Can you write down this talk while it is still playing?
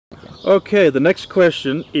Okay, the next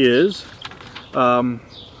question is,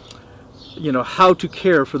 you know, how to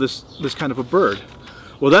care for this kind of a bird.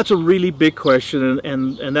 Well, that's a really big question,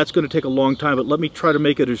 and that's going to take a long time, but let me try to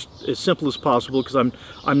make it as simple as possible, because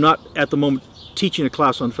I'm not at the moment teaching a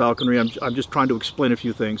class on falconry. I'm just trying to explain a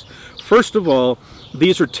few things. First of all,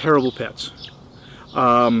 these are terrible pets.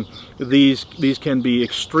 These can be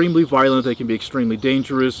extremely violent, they can be extremely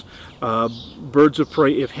dangerous. Birds of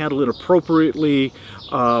prey, if handled inappropriately,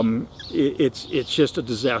 it's just a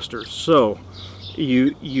disaster. So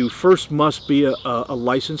you first must be a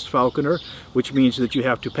licensed falconer, which means that you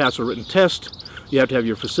have to pass a written test, you have to have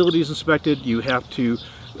your facilities inspected, you have to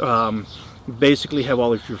basically have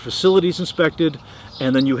all of your facilities inspected,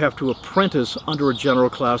 and then you have to apprentice under a general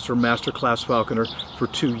class or master class falconer for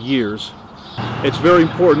 2 years. It's very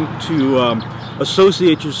important to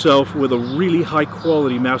associate yourself with a really high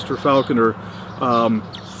quality master falconer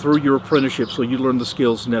through your apprenticeship, so you learn the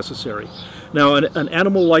skills necessary. Now, an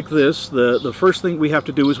animal like this, the first thing we have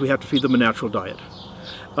to do is we have to feed them a natural diet.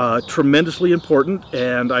 Tremendously important,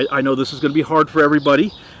 and I know this is going to be hard for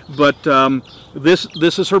everybody, but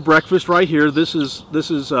this is her breakfast right here. This is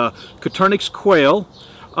Coturnix quail.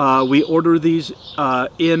 We order these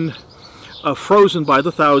frozen by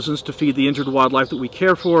the thousands to feed the injured wildlife that we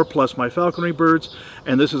care for, plus my falconry birds.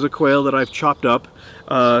 And this is a quail that I've chopped up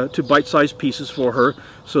to bite-sized pieces for her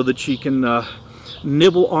so that she can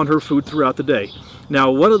nibble on her food throughout the day.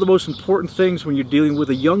 Now, one of the most important things when you're dealing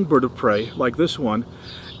with a young bird of prey like this one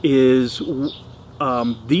is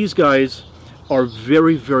these guys are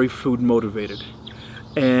very, very food motivated.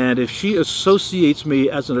 And if she associates me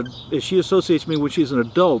when she's an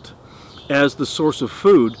adult as the source of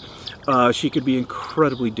food, she could be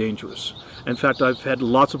incredibly dangerous. In fact, I've had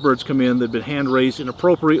lots of birds come in that have been hand raised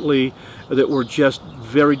inappropriately that were just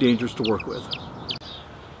very dangerous to work with.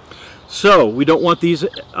 So we don't want these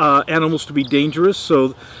animals to be dangerous.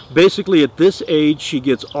 So basically at this age she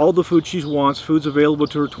gets all the food she wants. Food's available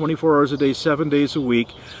to her 24 hours a day, 7 days a week,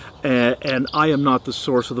 and I am not the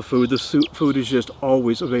source of the food. The food is just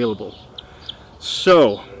always available.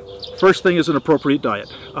 So first thing is an appropriate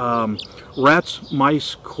diet. Rats,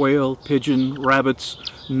 mice, quail, pigeon, rabbits,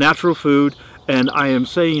 natural food, and I am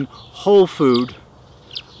saying whole food,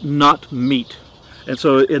 not meat. And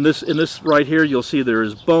so in this right here, you'll see there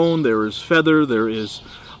is bone, there is feather, there is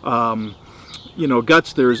you know,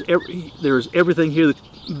 guts. There's everything here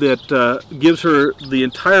that gives her the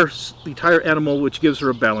entire animal, which gives her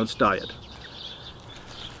a balanced diet.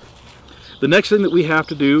 The next thing that we have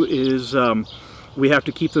to do is we have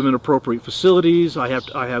to keep them in appropriate facilities. I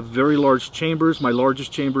have very large chambers. My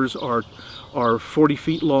largest chambers are 40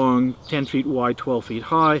 feet long, 10 feet wide, 12 feet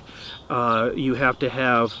high. You have to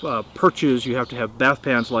have perches, you have to have bath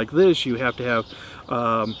pans like this, you have to have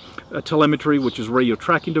a telemetry, which is radio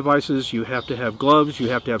tracking devices, you have to have gloves, you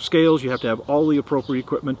have to have scales, you have to have all the appropriate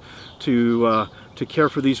equipment to care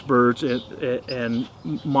for these birds and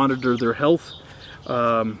monitor their health.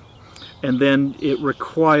 And then it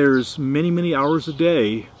requires many, many hours a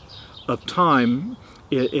day of time,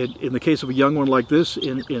 in the case of a young one like this,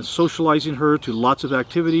 in socializing her to lots of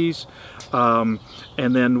activities, and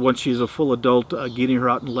then once she's a full adult, getting her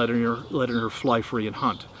out and letting her fly free and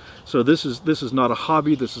hunt. So this is not a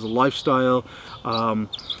hobby, this is a lifestyle.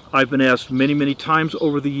 I've been asked many, many times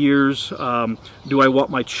over the years, do I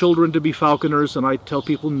want my children to be falconers? And I tell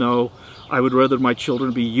people no. I would rather my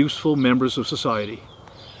children be useful members of society.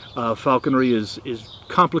 Falconry is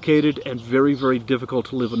complicated and very, very difficult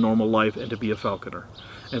to live a normal life and to be a falconer.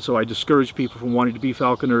 And so I discourage people from wanting to be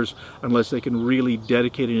falconers unless they can really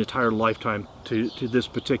dedicate an entire lifetime to this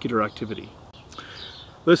particular activity.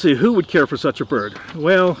 Let's see, who would care for such a bird?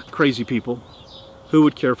 Well, crazy people. Who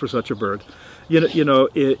would care for such a bird? You know,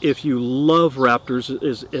 if you love raptors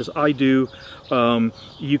as I do,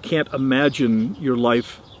 you can't imagine your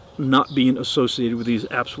life not being associated with these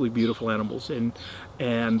absolutely beautiful animals, and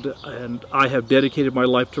I have dedicated my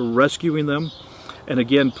life to rescuing them. And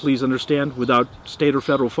again, please understand, without state or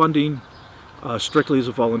federal funding, strictly as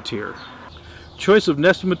a volunteer. Choice of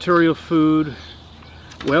nesting material, food.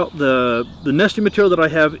 Well, the nesting material that I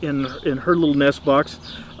have in her little nest box,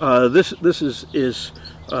 this is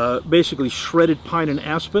basically shredded pine and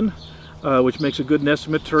aspen, which makes a good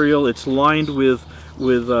nesting material. It's lined with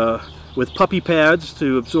puppy pads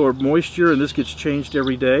to absorb moisture, and this gets changed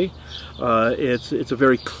every day. It's a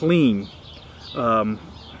very clean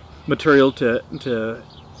material to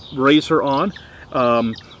raise her on.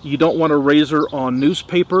 You don't want to raise her on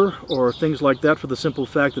newspaper or things like that for the simple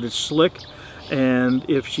fact that it's slick, and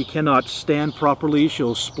if she cannot stand properly,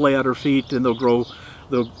 she'll splay out her feet and they'll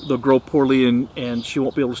grow poorly, and she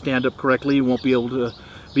won't be able to stand up correctly, won't be able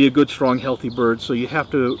be a good, strong, healthy bird. So you have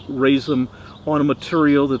to raise them on a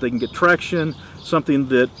material that they can get traction, something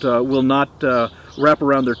that will not wrap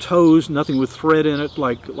around their toes, nothing with thread in it,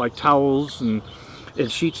 like towels and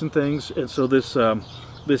sheets and things. And so this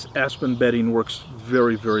this aspen bedding works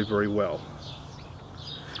very, very, very well.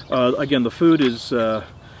 Again, the food is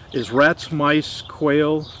rats, mice,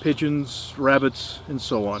 quail, pigeons, rabbits, and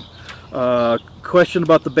so on. Question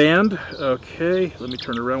about the band. Okay, let me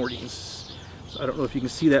turn it around where you can. I don't know if you can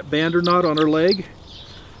see that band or not on her leg,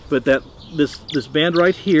 but this band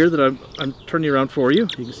right here that I'm turning around for you.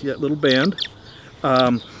 You can see that little band.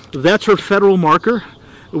 That's her federal marker,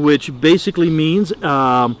 which basically means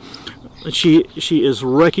she is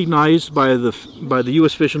recognized by the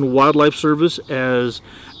U.S. Fish and Wildlife Service as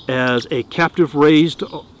a captive raised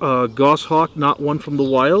goshawk, not one from the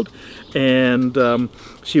wild, and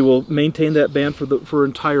she will maintain that band for her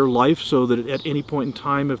entire life, so that at any point in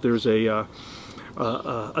time, if there's a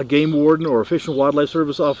game warden or a Fish and Wildlife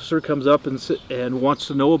Service officer comes up and wants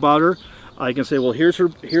to know about her, I can say, well, here's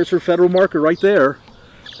her federal marker right there,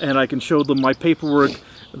 and I can show them my paperwork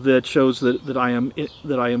that shows that I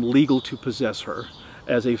am legal to possess her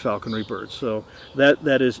as a falconry bird. So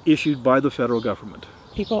that is issued by the federal government.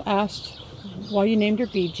 People asked why you named her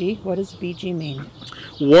BG. What does BG mean?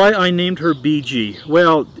 Why I named her BG?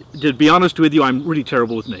 Well, to be honest with you, I'm really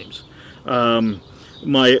terrible with names.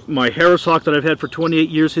 My Harris hawk that I've had for 28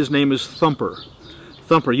 years, his name is Thumper.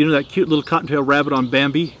 Thumper, you know that cute little cottontail rabbit on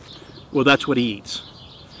Bambi? Well, that's what he eats.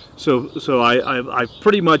 So I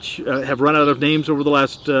pretty much have run out of names over the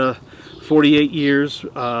last 48 years.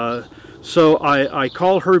 So I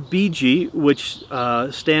call her BG, which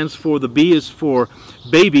stands for, the B is for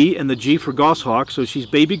baby and the G for goshawk. So she's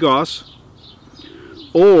baby goss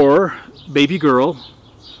or baby girl,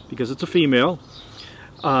 because it's a female.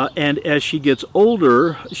 And as she gets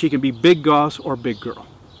older, she can be big goss or big girl.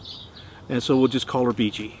 And so we'll just call her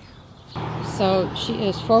BG. So she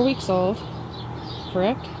is 4 weeks old,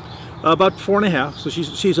 correct? About 4.5. So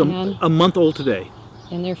she's a month old today.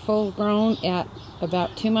 And they're full grown at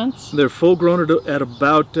about 2 months? They're full grown at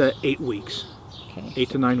about 8 weeks. Okay. 8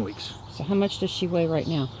 to 9 weeks. So how much does she weigh right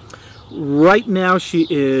now? Right now she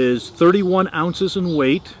is 31 ounces in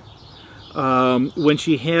weight. When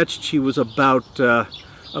she hatched, she was about a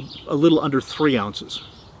little under 3 ounces.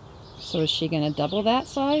 So is she going to double that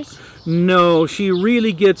size? No, she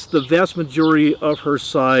really gets the vast majority of her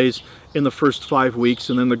size in the first 5 weeks,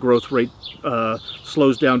 and then the growth rate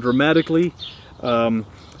slows down dramatically.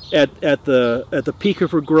 At the peak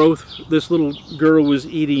of her growth, this little girl was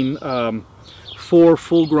eating 4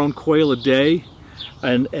 full-grown quail a day,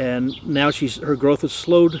 and now her growth has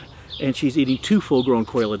slowed, and she's eating 2 full-grown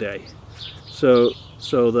quail a day.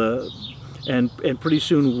 And pretty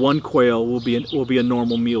soon 1 quail will be a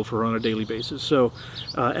normal meal for her on a daily basis. So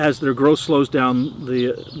as their growth slows down,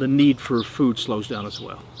 the need for food slows down as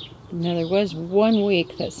well. Now there was 1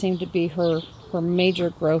 week that seemed to be her major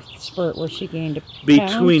growth spurt where she gained a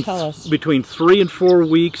pound. Tell us. Between 3 and 4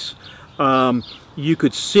 weeks, you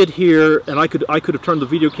could sit here, and I could have turned the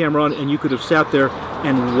video camera on, and you could have sat there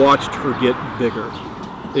and watched her get bigger.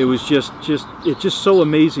 It was just so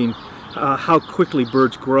amazing how quickly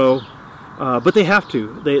birds grow. But they have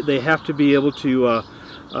to. They have to be able to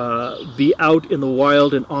be out in the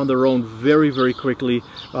wild and on their own very, very quickly.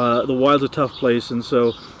 The wild's a tough place, and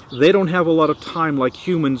so they don't have a lot of time like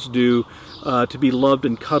humans do to be loved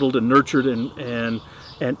and cuddled and nurtured and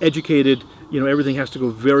educated. You know, everything has to go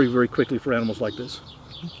very, very quickly for animals like this.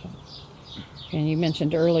 Okay. And you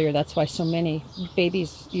mentioned earlier that's why so many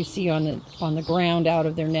babies you see on the ground out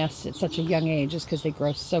of their nests at such a young age, is because they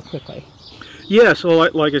grow so quickly. Yes, well,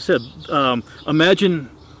 like I said, imagine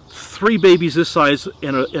 3 babies this size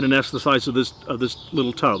in a nest the size of this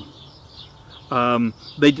little tub.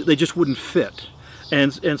 They just wouldn't fit,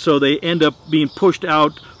 and so they end up being pushed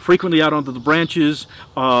out, frequently out onto the branches.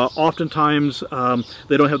 Oftentimes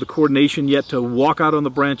they don't have the coordination yet to walk out on the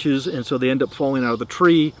branches, and so they end up falling out of the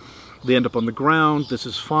tree. They end up on the ground. This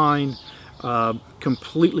is fine,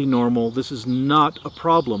 completely normal. This is not a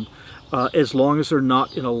problem. As long as they're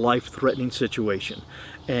not in a life-threatening situation.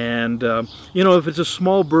 And you know, if it's a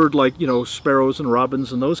small bird like, you know, sparrows and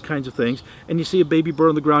robins and those kinds of things, and you see a baby bird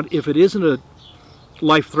on the ground, if it isn't a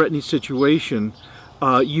life-threatening situation,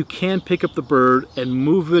 you can pick up the bird and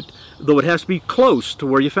move it, though it has to be close to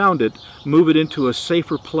where you found it, move it into a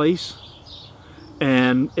safer place,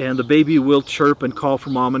 and the baby will chirp and call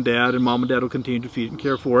for mom and dad will continue to feed and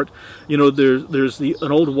care for it. You know, there's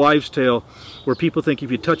an old wives' tale where people think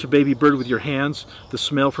if you touch a baby bird with your hands, the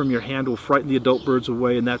smell from your hand will frighten the adult birds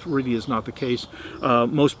away, and that really is not the case.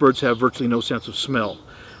 Most birds have virtually no sense of smell.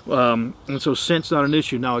 And so scent's not an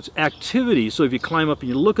issue. Now it's activity. So if you climb up and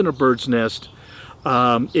you look in a bird's nest,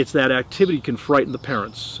 it's that activity can frighten the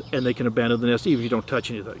parents, and they can abandon the nest even if you don't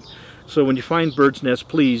touch anything. So when you find birds' nests,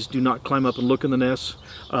 please do not climb up and look in the nest.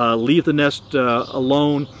 Leave the nest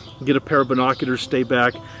alone, get a pair of binoculars, stay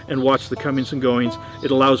back, and watch the comings and goings.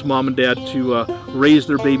 It allows mom and dad to raise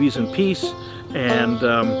their babies in peace, and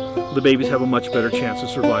the babies have a much better chance of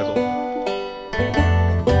survival.